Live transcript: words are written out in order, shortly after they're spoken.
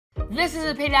This is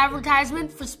a paid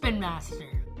advertisement for Spin Master.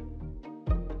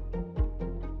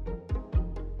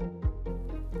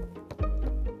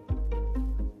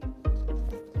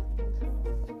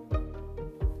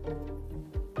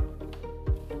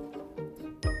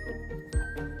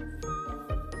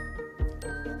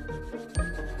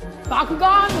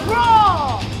 Bakugan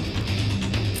Brawl!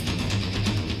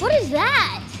 What is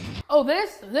that? Oh,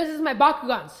 this is my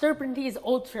Bakugan, Serpentine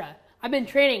Ultra. I've been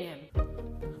training him.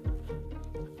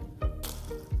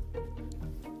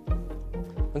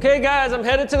 Okay guys, I'm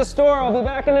headed to the store. I'll be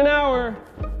back in an hour.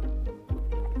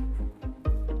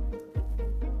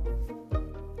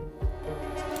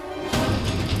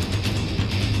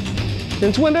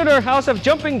 Since when did our house have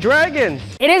jumping dragons?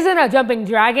 It isn't a jumping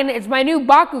dragon, it's my new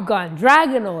Bakugan,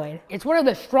 Dragonoid. It's one of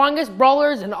the strongest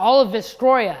brawlers in all of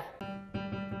Vestroia.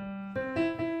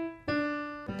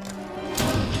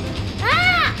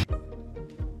 Ah!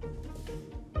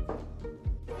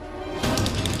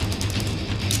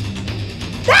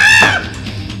 Ah!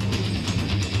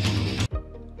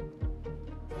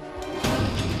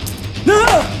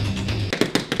 No!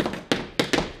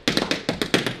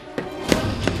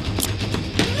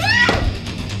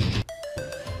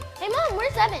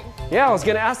 Yeah, I was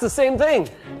gonna ask the same thing.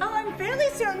 Oh, I'm fairly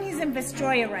certain he's in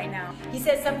Vestroia right now. He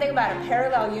said something about a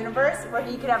parallel universe where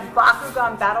he could have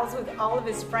Bakugan battles with all of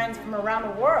his friends from around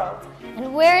the world.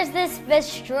 And where is this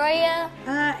Vestroia?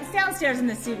 It's downstairs in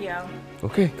the studio.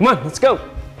 Okay, come on, let's go.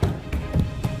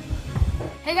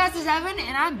 Hey guys, it's Evan,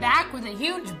 and I'm back with a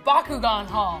huge Bakugan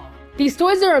haul. These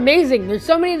toys are amazing. There's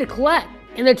so many to collect,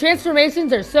 and the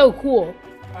transformations are so cool.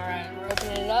 All right, we're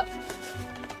opening it up.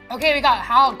 Okay, we got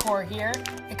Holocore here.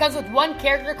 It comes with one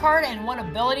character card and one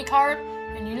ability card,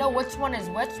 and you know which one is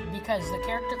which because the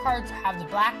character cards have the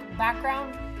black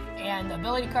background and the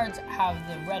ability cards have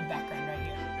the red background right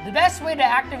here. The best way to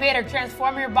activate or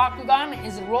transform your Bakugan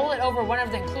is to roll it over one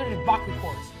of the included Baku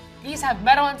cores. These have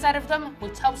metal inside of them,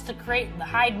 which helps to create the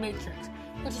hide matrix,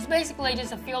 which is basically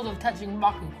just a field of touching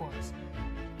Baku cores.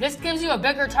 This gives you a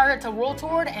bigger target to roll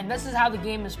toward, and this is how the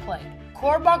game is played.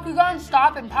 Core Bakugan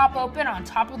stop and pop open on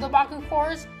top of the Baku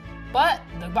cores, but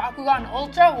the Bakugan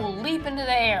Ultra will leap into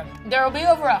the air. There will be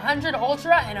over 100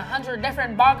 Ultra and 100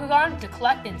 different Bakugan to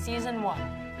collect in Season 1.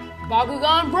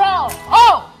 Bakugan Brawl!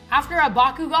 Oh! After a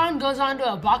Bakugan goes onto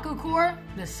a Baku core,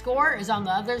 the score is on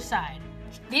the other side.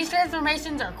 These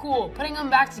transformations are cool. Putting them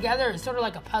back together is sort of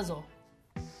like a puzzle.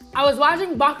 I was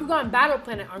watching Bakugan Battle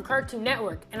Planet on Cartoon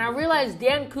Network, and I realized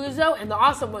Dan Kuzo and the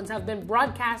Awesome Ones have been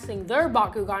broadcasting their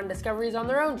Bakugan discoveries on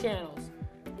their own channels.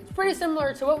 It's pretty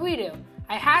similar to what we do.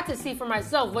 I had to see for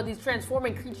myself what these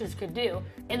transforming creatures could do,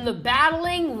 and the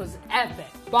battling was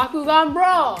epic. Bakugan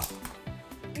Brawl!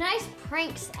 Nice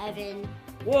pranks, Evan.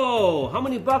 Whoa, how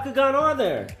many Bakugan are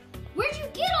there? Where'd you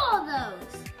get all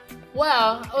those?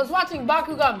 Well, I was watching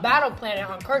Bakugan Battle Planet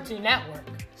on Cartoon Network.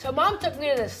 So Mom took me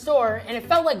to the store, and it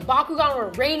felt like Bakugan were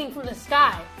raining from the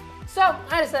sky. So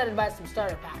I decided to buy some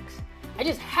starter packs. I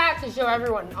just had to show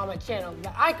everyone on my channel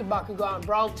that I could Bakugan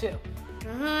Brawl too.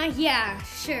 Yeah,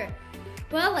 sure.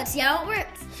 Well, let's see how it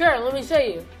works. Sure, let me show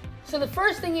you. So the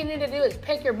first thing you need to do is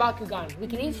pick your Bakugan. We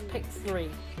can each pick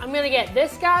 3. I'm gonna get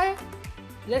this guy,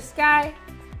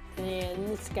 and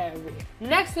this guy over here.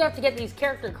 Next, we have to get these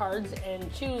character cards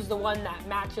and choose the one that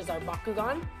matches our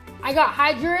Bakugan. I got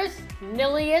Hydrus,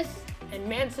 Nilius,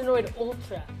 and Mansonoid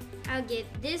Ultra. I'll get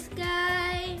this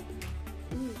guy,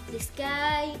 and this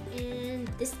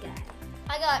guy.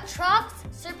 I got Trox,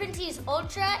 Serpentine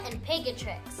Ultra, and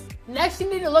Pegatrix. Next, you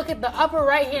need to look at the upper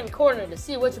right-hand corner to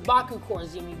see which Baku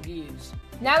cores you need to use.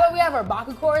 Now that we have our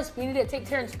Baku cores, we need to take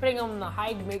turns putting them in the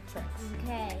hide matrix.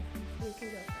 Okay, we can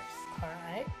go first.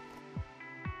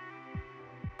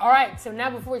 Alright, so now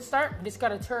before we start, we just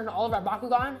gotta turn all of our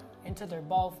Bakugan into their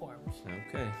ball forms.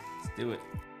 Okay, let's do it.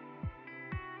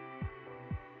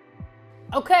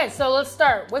 Okay, so let's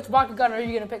start. Which Bakugan are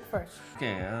you gonna pick first?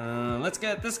 Okay, let's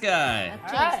get this guy.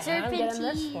 Alright, I'm getting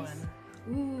this one.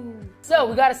 Ooh. So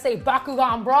we gotta say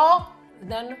Bakugan Brawl,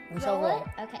 and then we shall roll.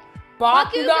 Okay.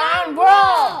 Bakugan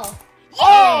Brawl!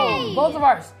 Oh, both of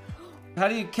ours. How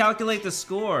do you calculate the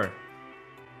score?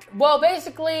 Well,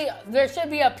 basically, there should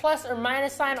be a plus or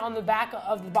minus sign on the back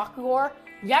of the Baku core.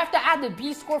 You have to add the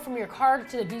B score from your card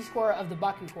to the B score of the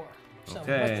Baku core. So,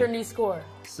 what's your new score?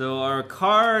 So our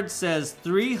card says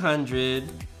 300,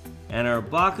 and our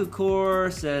Baku core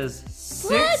says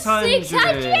 600.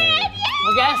 600! Yeah!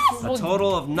 Well, a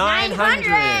total of 900.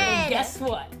 Well, guess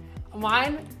what?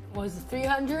 Mine was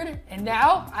 300, and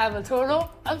now I have a total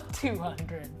of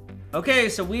 200. Okay,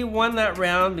 so we won that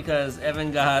round because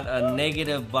Evan got a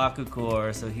negative Baku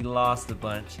core, so he lost a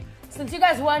bunch. since you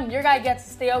guys won, your guy gets to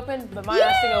stay open, but mine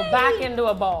has to go back into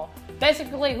a ball.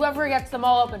 Basically, whoever gets them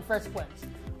all open first wins.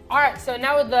 All right, so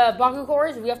now with the Baku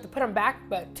cores, we have to put them back,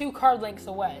 but 2 card lengths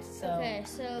away. So okay,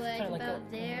 so like about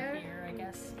there. Here, I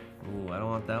guess. Ooh, I don't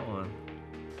want that one.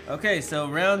 Okay, so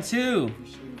round 2.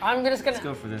 Let's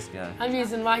go for this guy. I'm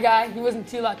using my guy. He wasn't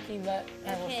too lucky, but.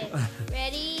 Okay,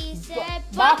 ready, set,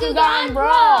 Bakugan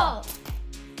Brawl!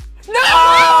 No!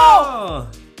 Oh!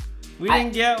 We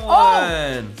didn't get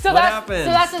one. So what happened?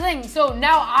 So that's the thing. So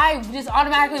now I just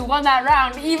automatically won that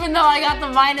round, even though I got the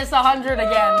minus 100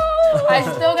 again. I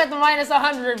still get the minus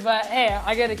 100, but hey,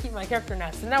 I get to keep my character now.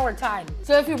 So now we're tied.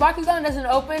 So if your Bakugan doesn't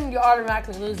open, you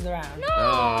automatically lose the round. No.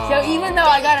 Oh. So even though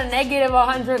I got a negative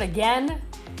 100 again,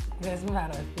 it doesn't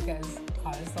matter because I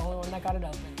was the only one that got it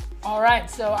open. All right,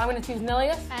 so I'm gonna choose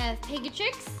Nilius. I have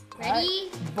Pegatrix. Ready,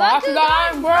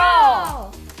 Bakugan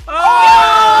Brawl!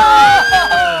 Oh!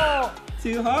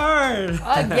 Too hard.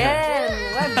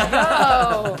 Again, let's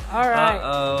go. All right.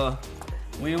 Uh-oh.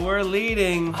 We were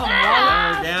leading.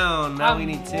 Now we're down. Now we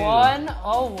need 2. 1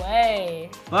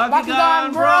 away.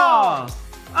 Bakugan Brawl.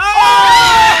 Oh!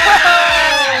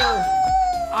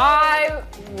 I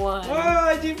won.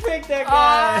 Why'd you pick that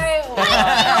guy?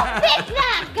 I Pick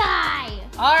that guy.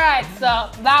 won. All right, so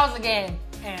that was the game.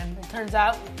 And it turns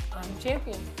out I'm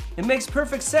champion. It makes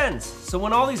perfect sense. So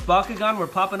when all these Bakugan were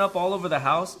popping up all over the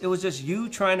house, it was just you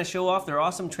trying to show off their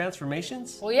awesome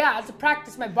transformations? Well, yeah, I had to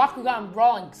practice my Bakugan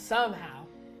brawling somehow.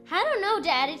 I don't know,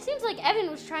 Dad. It seems like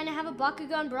Evan was trying to have a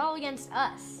Bakugan Brawl against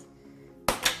us.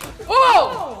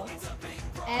 Oh!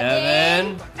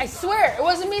 Evan. I swear, it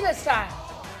wasn't me this time.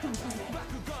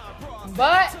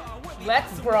 But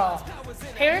let's brawl.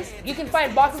 Parents, you can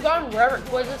find Bakugan wherever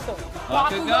toys are sold.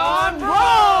 Bakugan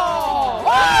Brawl! Oh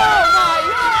my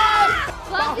God!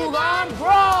 Bakugan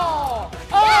Brawl!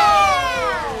 Oh!